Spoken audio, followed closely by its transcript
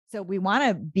So we want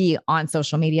to be on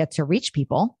social media to reach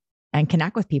people and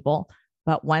connect with people.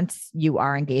 But once you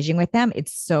are engaging with them,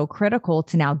 it's so critical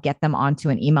to now get them onto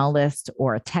an email list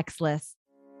or a text list.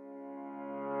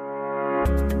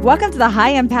 Welcome to the High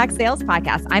Impact Sales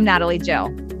Podcast. I'm Natalie Jill.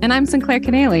 And I'm Sinclair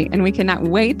Canale, and we cannot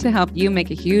wait to help you make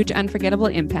a huge, unforgettable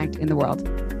impact in the world.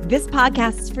 This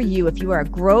podcast is for you if you are a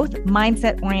growth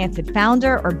mindset-oriented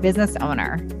founder or business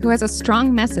owner who has a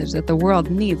strong message that the world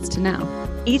needs to know.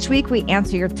 Each week, we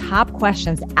answer your top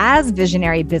questions as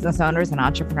visionary business owners and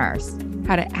entrepreneurs.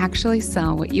 How to actually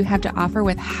sell what you have to offer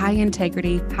with high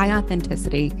integrity, high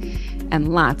authenticity,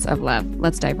 and lots of love.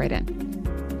 Let's dive right in.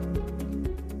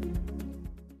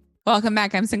 Welcome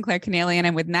back. I'm Sinclair Canale, and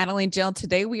I'm with Natalie Jill.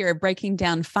 Today, we are breaking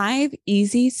down 5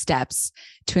 easy steps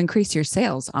to increase your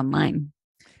sales online.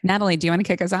 Natalie, do you want to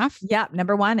kick us off? Yeah.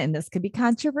 Number 1, and this could be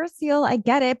controversial. I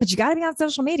get it, but you got to be on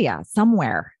social media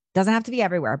somewhere. Doesn't have to be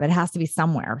everywhere, but it has to be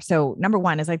somewhere. So number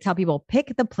 1 is I tell people,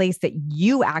 pick the place that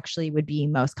you actually would be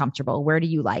most comfortable. Where do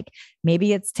you like?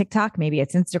 Maybe it's TikTok, maybe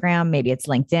it's Instagram, maybe it's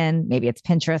LinkedIn, maybe it's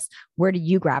Pinterest. Where do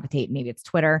you gravitate? Maybe it's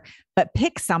Twitter, but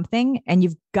pick something and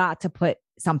you've got to put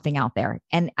something out there.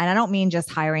 And I don't mean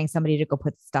just hiring somebody to go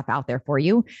put stuff out there for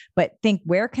you, but think,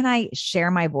 where can I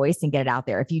share my voice and get it out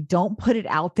there? If you don't put it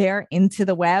out there into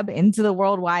the web, into the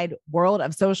worldwide world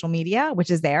of social media,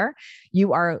 which is there,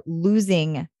 you are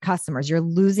losing customers. You're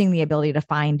losing the ability to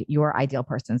find your ideal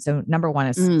person. So number 1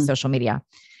 is social media.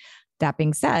 That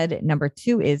being said, number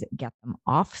 2 is get them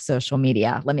off social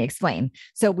media. Let me explain.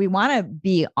 So we want to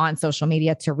be on social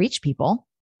media to reach people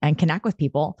and connect with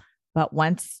people. But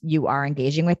once you are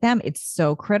engaging with them, it's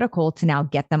so critical to now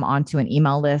get them onto an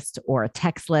email list or a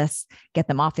text list, get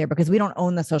them off there, because we don't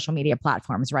own the social media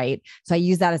platforms, right? So I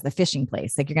use that as the fishing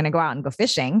place. Like, you're going to go out and go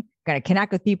fishing, you're going to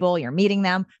connect with people, you're meeting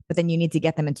them, but then you need to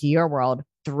get them into your world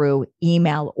through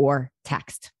email or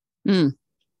text.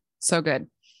 So good.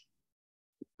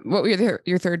 What would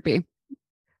your third be?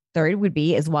 Third would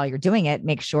be, is while you're doing it,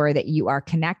 make sure that you are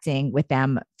connecting with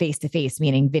them face-to-face,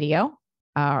 meaning video,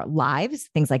 lives,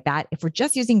 things like that. If we're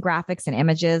just using graphics and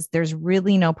images, there's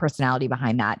really no personality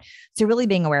behind that. So really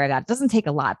being aware of that. It doesn't take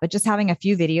a lot, but just having a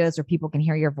few videos where people can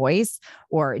hear your voice,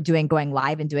 or going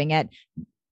live and doing it.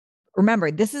 Remember,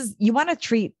 you want to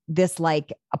treat this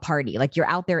like a party, like you're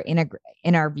out there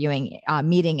interviewing,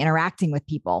 meeting, interacting with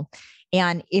people.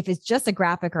 And if it's just a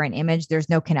graphic or an image, there's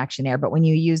no connection there. But when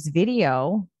you use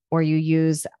video or you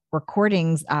use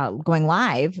recordings, going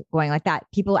live, going like that,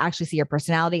 people actually see your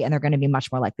personality and they're going to be much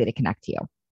more likely to connect to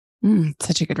you.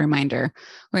 Such a good reminder.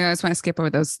 We always want to skip over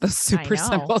those super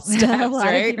simple steps, a lot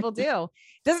right? of people do.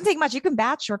 It doesn't take much. You can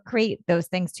batch or create those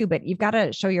things too, but you've got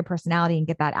to show your personality and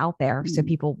get that out there so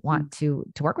people want to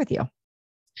work with you.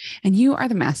 And you are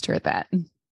the master at that.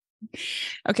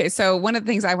 Okay. So one of the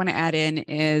things I want to add in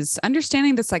is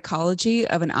understanding the psychology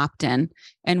of an opt-in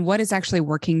and what is actually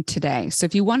working today. So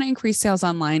if you want to increase sales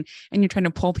online and you're trying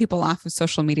to pull people off of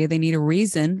social media, they need a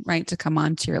reason, right, to come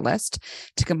onto your list,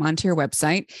 to come onto your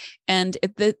website. And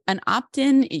an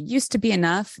opt-in, it used to be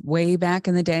enough way back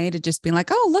in the day to just be like,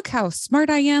 oh, look how smart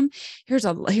I am. Here's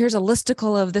a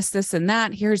listicle of this, and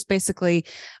that. Here's basically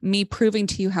me proving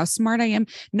to you how smart I am.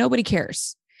 Nobody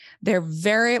cares. They're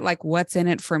very like, what's in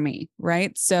it for me,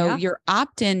 right? So your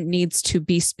opt-in needs to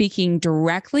be speaking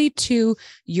directly to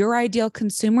your ideal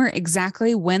consumer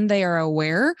exactly when they are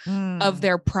aware of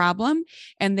their problem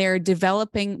and they're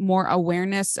developing more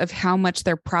awareness of how much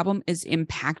their problem is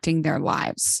impacting their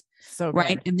lives. So good.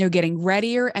 Right. And they're getting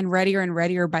readier and readier and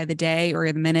readier by the day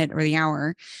or the minute or the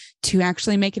hour to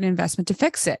actually make an investment to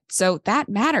fix it. So that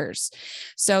matters.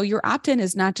 So your opt-in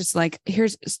is not just like,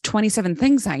 here's 27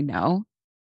 things I know.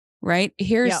 Right?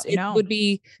 It would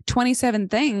be 27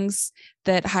 things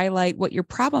that highlight what your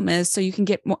problem is so you can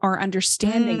get more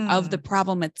understanding of the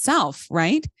problem itself.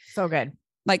 Right? So good.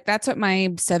 Like that's what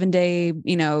my 7-day,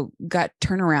 gut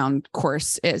turnaround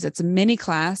course is. It's a mini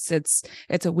class. It's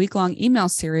a week-long email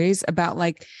series about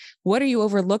like, what are you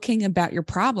overlooking about your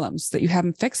problems that you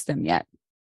haven't fixed them yet?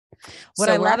 What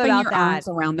I love about that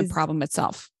around the problem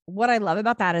itself. What I love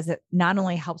about that is it not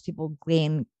only helps people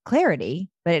gain clarity,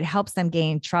 but it helps them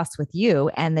gain trust with you.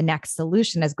 And the next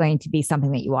solution is going to be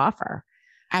something that you offer.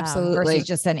 Absolutely. Versus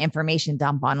just an information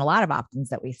dump on a lot of opt-ins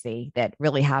that we see that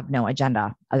really have no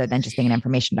agenda other than just being an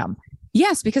information dump.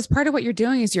 Yes, because part of what you're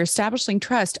doing is you're establishing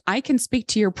trust. I can speak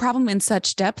to your problem in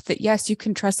such depth that yes, you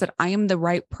can trust that I am the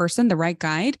right person, the right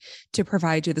guide to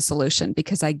provide you the solution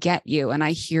because I get you and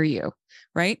I hear you.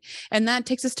 Right. And that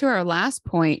takes us to our last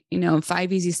point,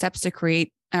 5 easy steps to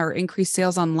create or increase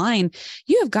sales online.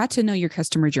 You have got to know your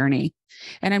customer journey.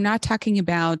 And I'm not talking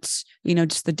about,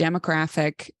 just the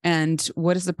demographic and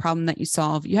what is the problem that you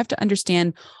solve. You have to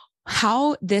understand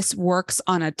how this works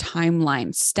on a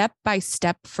timeline, step by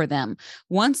step for them.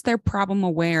 Once they're problem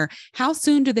aware, how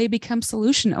soon do they become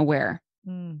solution aware?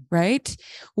 Right?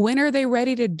 When are they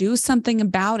ready to do something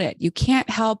about it? You can't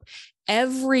help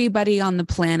everybody on the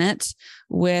planet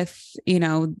with,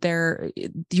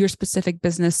 your specific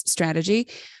business strategy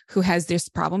who has this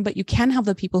problem, but you can help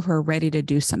the people who are ready to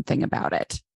do something about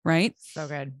it. Right? So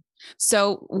good.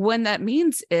 So what that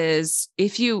means is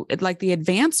if you like the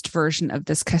advanced version of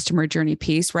this customer journey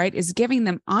piece, right, is giving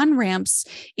them on-ramps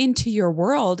into your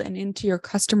world and into your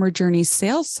customer journey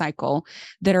sales cycle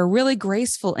that are really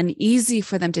graceful and easy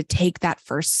for them to take that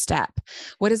first step.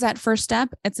 What is that first step?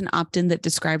 It's an opt-in that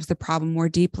describes the problem more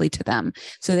deeply to them.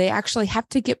 So they actually have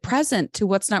to get present to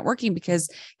what's not working, because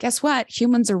guess what?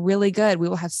 Humans are really good. We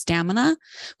will have stamina.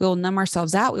 We will numb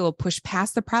ourselves out. We will push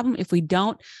past the problem if we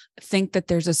don't think that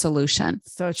there's a solution.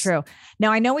 So true.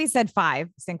 Now, I know we said 5,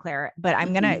 Sinclair, but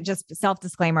I'm going to just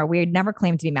self-disclaimer. We never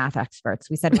claimed to be math experts.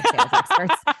 We said we're sales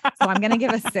experts. So I'm going to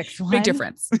give a 6 one. Big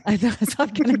difference. I'm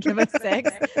going to give a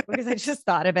 6 because I just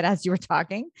thought of it as you were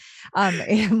talking.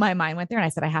 My mind went there and I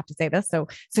said, I have to say this. So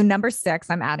number 6,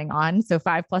 I'm adding on. So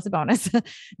 5 plus a bonus.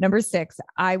 Number 6,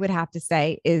 I would have to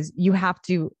say is you have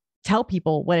to tell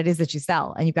people what it is that you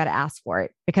sell, and you've got to ask for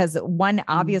it, because one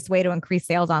obvious way to increase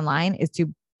sales online is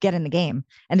to get in the game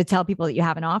and to tell people that you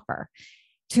have an offer.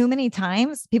 Too many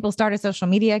times people start a social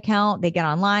media account, they get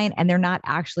online and they're not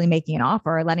actually making an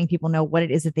offer or letting people know what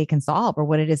it is that they can solve or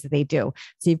what it is that they do.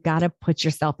 So you've got to put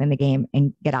yourself in the game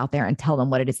and get out there and tell them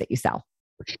what it is that you sell.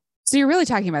 So you're really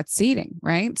talking about seeding,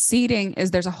 right? Seeding is,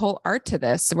 there's a whole art to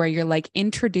this where you're like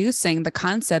introducing the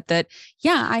concept that,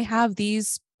 yeah, I have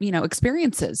these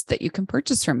experiences that you can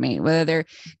purchase from me, whether they're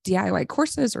DIY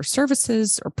courses or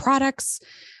services or products.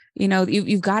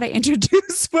 You've got to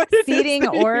introduce what seeding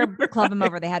or club them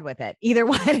over the head with it. Either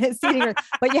one is seeding.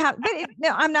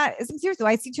 I'm not serious though.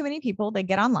 I see too many people that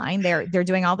get online. They're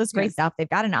doing all this great stuff. They've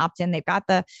got an opt-in, they've got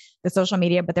the social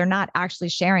media, but they're not actually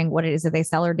sharing what it is that they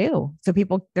sell or do. So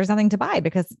there's nothing to buy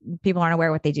because people aren't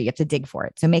aware what they do. You have to dig for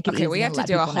it. So make it easy. We have to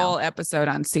do a whole episode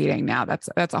on seeding now. That's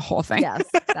a whole thing. Yes,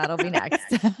 that'll be next.